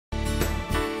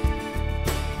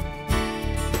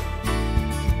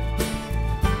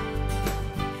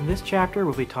this chapter,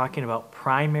 we'll be talking about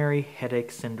primary headache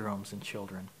syndromes in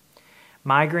children.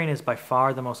 Migraine is by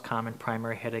far the most common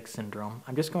primary headache syndrome.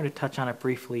 I'm just going to touch on it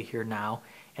briefly here now,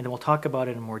 and then we'll talk about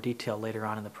it in more detail later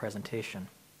on in the presentation.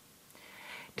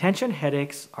 Tension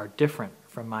headaches are different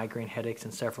from migraine headaches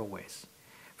in several ways.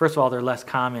 First of all, they're less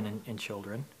common in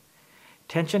children.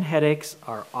 Tension headaches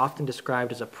are often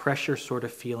described as a pressure sort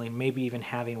of feeling, maybe even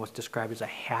having what's described as a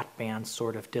hat band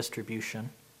sort of distribution.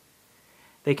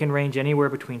 They can range anywhere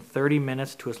between 30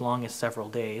 minutes to as long as several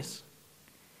days.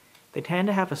 They tend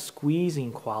to have a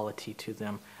squeezing quality to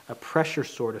them, a pressure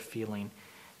sort of feeling,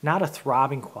 not a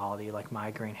throbbing quality like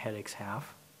migraine headaches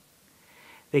have.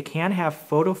 They can have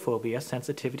photophobia,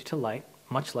 sensitivity to light,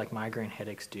 much like migraine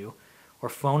headaches do, or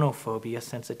phonophobia,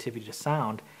 sensitivity to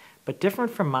sound, but different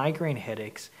from migraine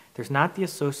headaches, there's not the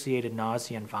associated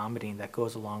nausea and vomiting that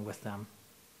goes along with them.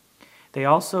 They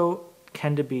also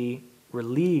tend to be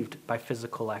relieved by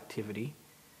physical activity,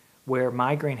 where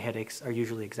migraine headaches are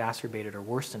usually exacerbated or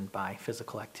worsened by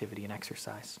physical activity and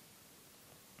exercise.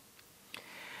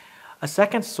 A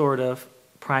second sort of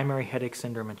primary headache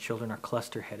syndrome in children are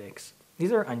cluster headaches.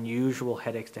 These are unusual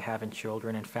headaches to have in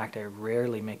children. In fact, I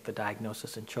rarely make the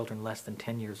diagnosis in children less than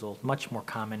 10 years old, much more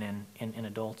common in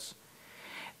adults.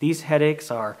 These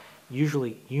headaches are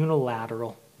usually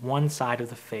unilateral, one side of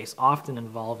the face, often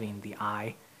involving the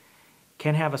eye,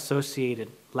 can have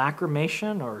associated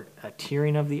lacrimation or a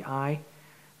tearing of the eye,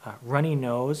 runny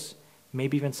nose,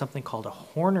 maybe even something called a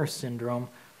Horner syndrome,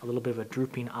 a little bit of a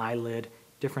drooping eyelid,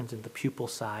 difference in the pupil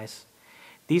size.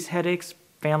 These headaches,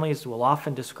 families will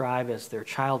often describe as their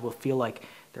child will feel like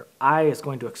their eye is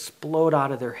going to explode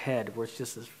out of their head, where it's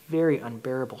just this very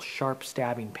unbearable, sharp,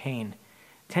 stabbing pain,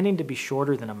 tending to be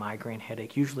shorter than a migraine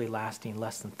headache, usually lasting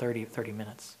less than 30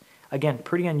 minutes. Again,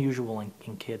 pretty unusual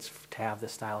in kids to have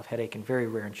this style of headache, and very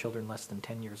rare in children less than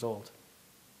 10 years old.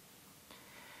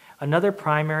 Another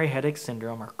primary headache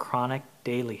syndrome are chronic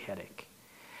daily headache.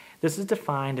 This is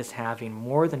defined as having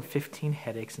more than 15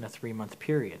 headaches in a 3-month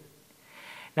period.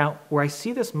 Now, where I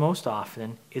see this most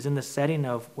often is in the setting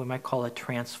of what we might call a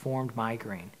transformed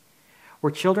migraine,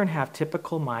 where children have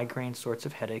typical migraine sorts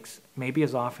of headaches, maybe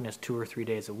as often as 2 or 3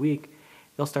 days a week.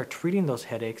 They'll start treating those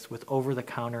headaches with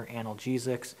over-the-counter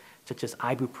analgesics, such as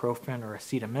ibuprofen or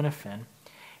acetaminophen,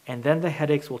 and then the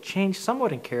headaches will change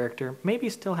somewhat in character, maybe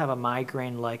still have a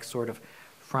migraine-like sort of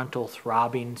frontal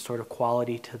throbbing sort of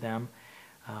quality to them,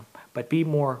 but be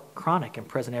more chronic and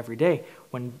present every day.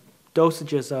 When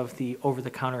dosages of the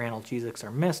over-the-counter analgesics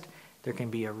are missed, there can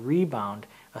be a rebound,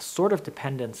 a sort of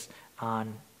dependence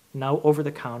on now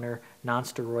over-the-counter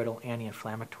non-steroidal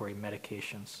anti-inflammatory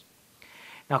medications.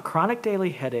 Now, chronic daily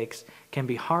headaches can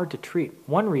be hard to treat.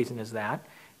 One reason is that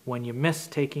when you miss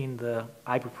taking the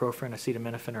ibuprofen,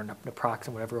 acetaminophen, or naproxen,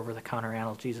 whatever over-the-counter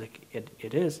analgesic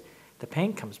it is, the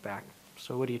pain comes back.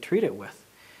 So what do you treat it with?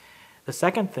 The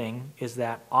second thing is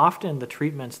that often the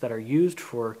treatments that are used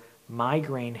for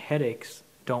migraine headaches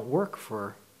don't work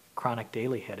for chronic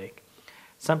daily headache.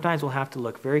 Sometimes we'll have to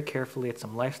look very carefully at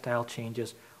some lifestyle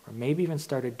changes, or maybe even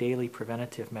start a daily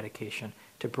preventative medication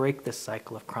to break this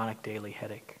cycle of chronic daily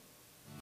headache.